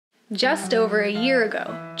Just over a year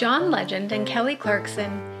ago, John Legend and Kelly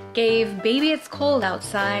Clarkson gave Baby It's Cold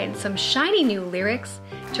Outside some shiny new lyrics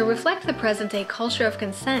to reflect the present-day culture of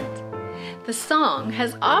consent. The song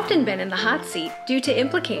has often been in the hot seat due to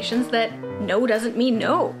implications that no doesn't mean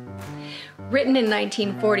no. Written in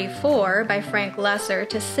 1944 by Frank Loesser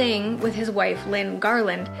to sing with his wife Lynn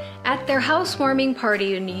Garland at their housewarming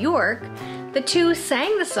party in New York, the two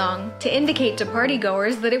sang the song to indicate to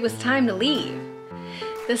partygoers that it was time to leave.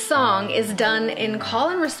 The song is done in call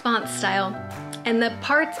and response style, and the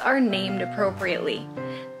parts are named appropriately.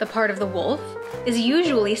 The part of the wolf is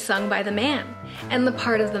usually sung by the man, and the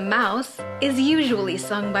part of the mouse is usually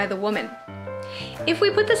sung by the woman. If we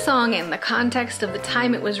put the song in the context of the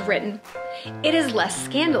time it was written, it is less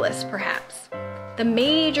scandalous, perhaps. The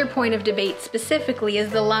major point of debate specifically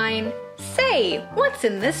is the line, "Say, what's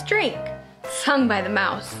in this drink?" sung by the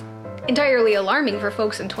mouse. Entirely alarming for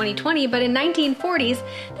folks in 2020, but in 1940s,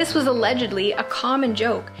 this was allegedly a common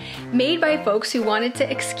joke made by folks who wanted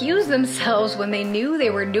to excuse themselves when they knew they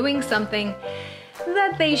were doing something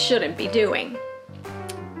that they shouldn't be doing.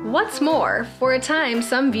 What's more, for a time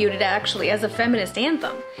some viewed it actually as a feminist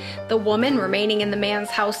anthem, the woman remaining in the man's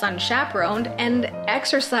house unchaperoned and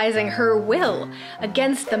exercising her will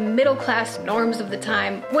against the middle-class norms of the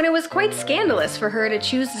time when it was quite scandalous for her to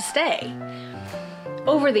choose to stay.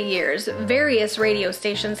 Over the years, various radio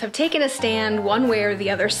stations have taken a stand one way or the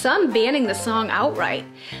other, some banning the song outright.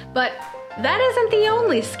 But that isn't the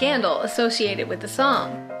only scandal associated with the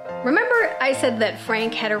song. Remember I said that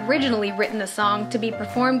Frank had originally written the song to be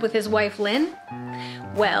performed with his wife Lynn?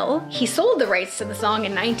 Well, he sold the rights to the song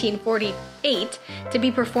in 1948 to be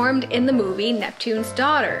performed in the movie Neptune's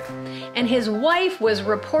Daughter, and his wife was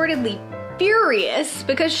reportedly furious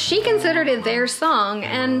because she considered it their song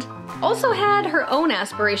and also had her own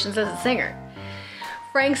aspirations as a singer.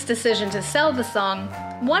 Frank's decision to sell the song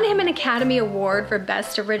won him an Academy Award for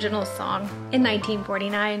Best Original Song in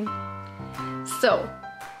 1949. So,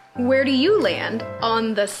 where do you land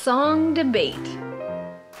on the song debate?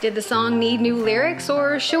 Did the song need new lyrics,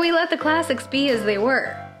 or should we let the classics be as they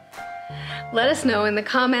were? Let us know in the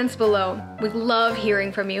comments below. We love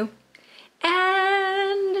hearing from you.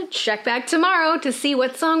 And check back tomorrow to see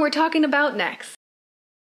what song we're talking about next.